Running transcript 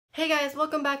Hey guys,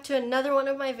 welcome back to another one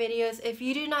of my videos. If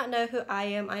you do not know who I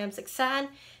am Saksan,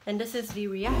 and this is the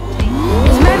reacting.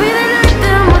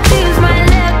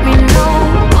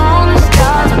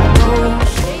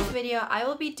 Today's video, I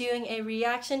will be doing a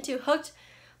reaction to Hooked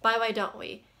by Why Don't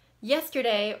We.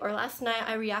 Yesterday, or last night,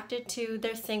 I reacted to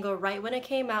their single right when it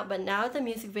came out, but now the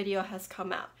music video has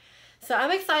come out. So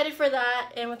I'm excited for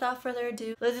that, and without further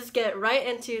ado, let's just get right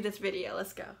into this video.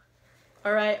 Let's go.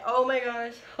 Alright, oh my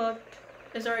gosh, Hooked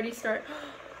is already start.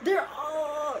 They're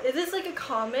all. Is this like a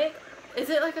comic? Is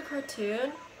it like a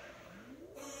cartoon?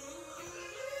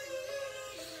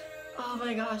 Oh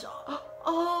my gosh.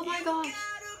 Oh my gosh.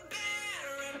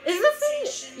 Is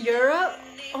this in Europe?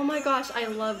 Oh my gosh, I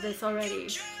love this already.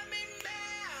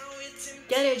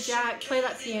 Get it, Jack. Play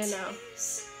that piano.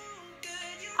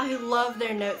 I love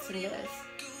their notes in this.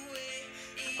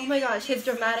 Oh my gosh, his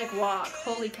dramatic walk.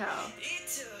 Holy cow.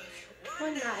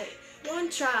 One night.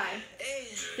 One try.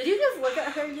 Did you just look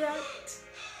at her yet?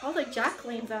 All the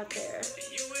Jacqueline's out there.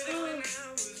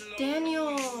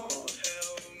 Daniel.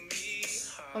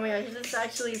 Oh my gosh, this is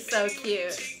actually so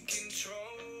cute.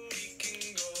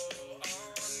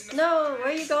 No, where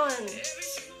are you going?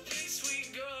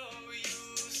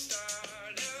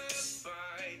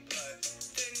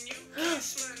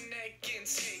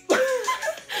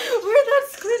 Where'd that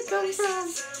squid come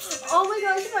from? Oh my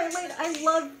gosh, wait, I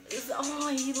love this. Oh,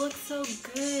 he looks so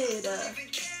good.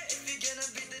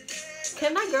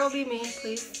 Can that girl be me,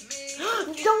 please?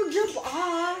 Don't jump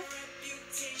off.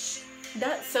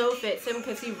 That so fits him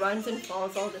because he runs and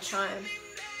falls all the time.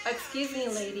 Excuse me,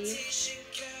 lady.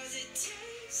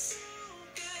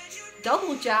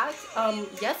 Double jack?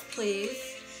 Yes, please.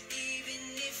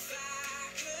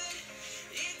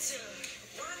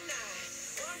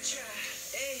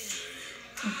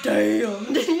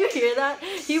 Damn. Did you hear that?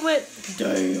 He went,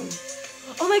 damn.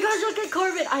 Oh my gosh, look at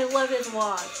Corbin. I love his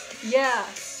walk. Yeah.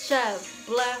 Chef.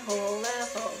 Bleho,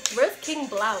 leho. Where's King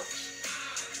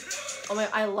Blouch? Oh my,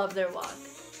 I love their walk.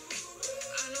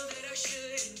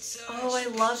 Oh, I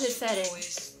love his setting.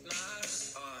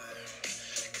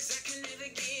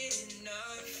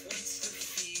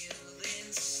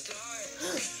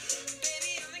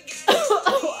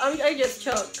 Oh, I just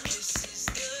choked.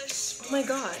 Oh my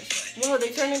gosh. Whoa, they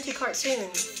turn into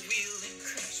cartoons.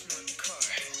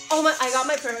 Oh my, I got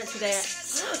my permit today.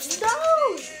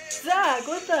 No! Zach,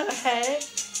 what the heck?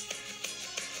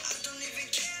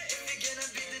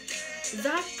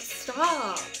 Zach,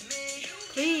 stop.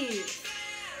 Please.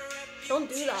 Don't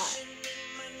do that.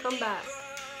 Come back.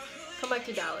 Come back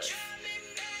to Dallas.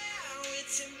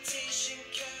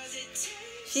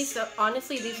 She's so,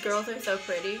 honestly, these girls are so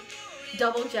pretty.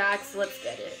 Double jacks, let's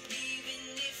get it.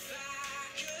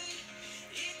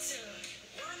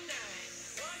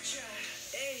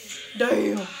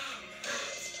 Damn.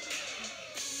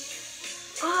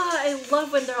 Ah, I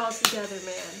love when they're all together,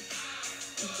 man.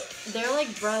 They're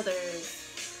like brothers.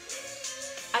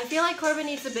 I feel like Corbin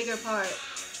needs a bigger part.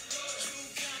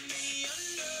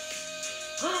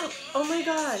 Oh my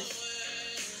gosh.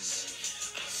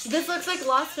 This looks like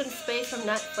Lost in Space from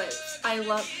Netflix. I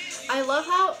love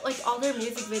how like all their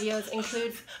music videos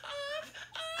include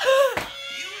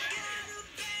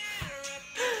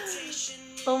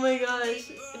oh my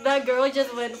gosh, that girl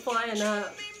just went flying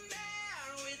up.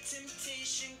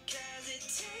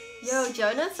 Yo,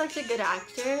 Jonah's such a good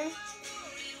actor.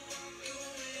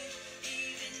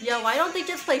 Yo, why don't they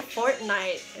just play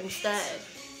Fortnite instead?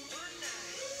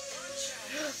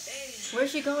 Where's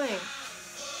she going?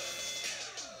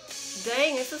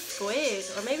 Dang, it's a squid.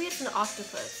 Or maybe it's an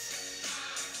octopus.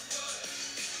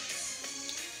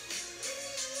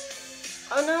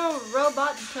 Oh no,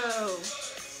 robot toe.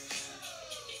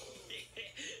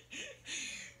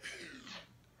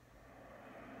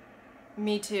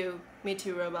 Me too,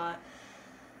 robot.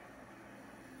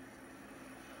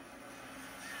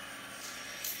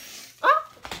 Ah!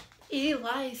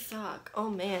 Eli suck. Oh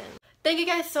man. Thank you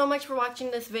guys so much for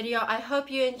watching this video. I hope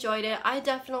you enjoyed it. I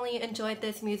definitely enjoyed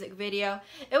this music video.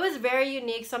 It was very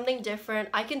unique, something different.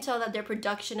 I can tell that their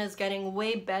production is getting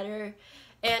way better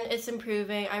and it's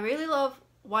improving. I really love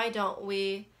Why Don't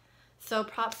We? So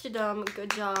props to them,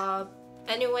 good job.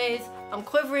 Anyways, I'm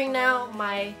quivering now.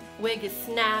 My wig is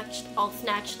snatched, all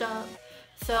snatched up.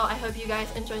 So I hope you guys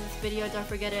enjoyed this video. Don't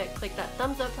forget to click that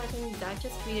thumbs up button. Zach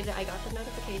just tweeted it. I got the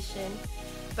notification.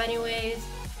 But anyways,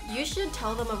 you should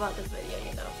tell them about this video,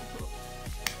 you know.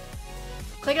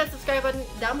 Click that subscribe button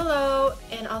down below,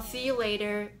 and I'll see you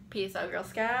later. Peace out, Girl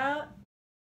Scout.